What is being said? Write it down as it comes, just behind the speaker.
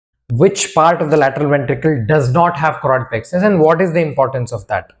Which part of the lateral ventricle does not have choroid plexus, and what is the importance of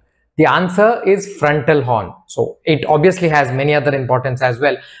that? The answer is frontal horn. So it obviously has many other importance as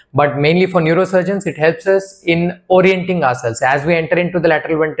well, but mainly for neurosurgeons, it helps us in orienting ourselves as we enter into the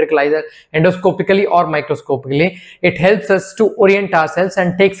lateral ventricle, either endoscopically or microscopically. It helps us to orient ourselves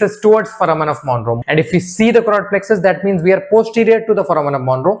and takes us towards foramen of Monro. And if we see the choroid plexus, that means we are posterior to the foramen of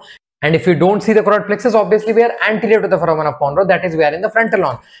Monro. And if you don't see the choroid plexus, obviously we are anterior to the foramen of Monro, that is we are in the frontal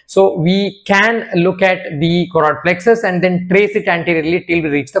horn. So we can look at the choroid plexus and then trace it anteriorly till we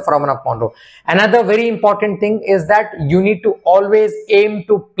reach the foramen of Monro. Another very important thing is that you need to always aim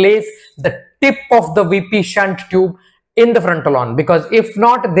to place the tip of the VP shunt tube in the frontal horn, because if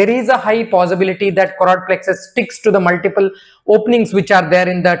not, there is a high possibility that choroid plexus sticks to the multiple openings which are there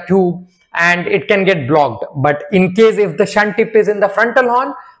in the tube and it can get blocked. But in case if the shunt tip is in the frontal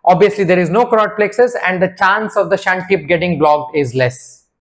horn, obviously there is no choroid plexus and the chance of the shunt tip getting blocked is less.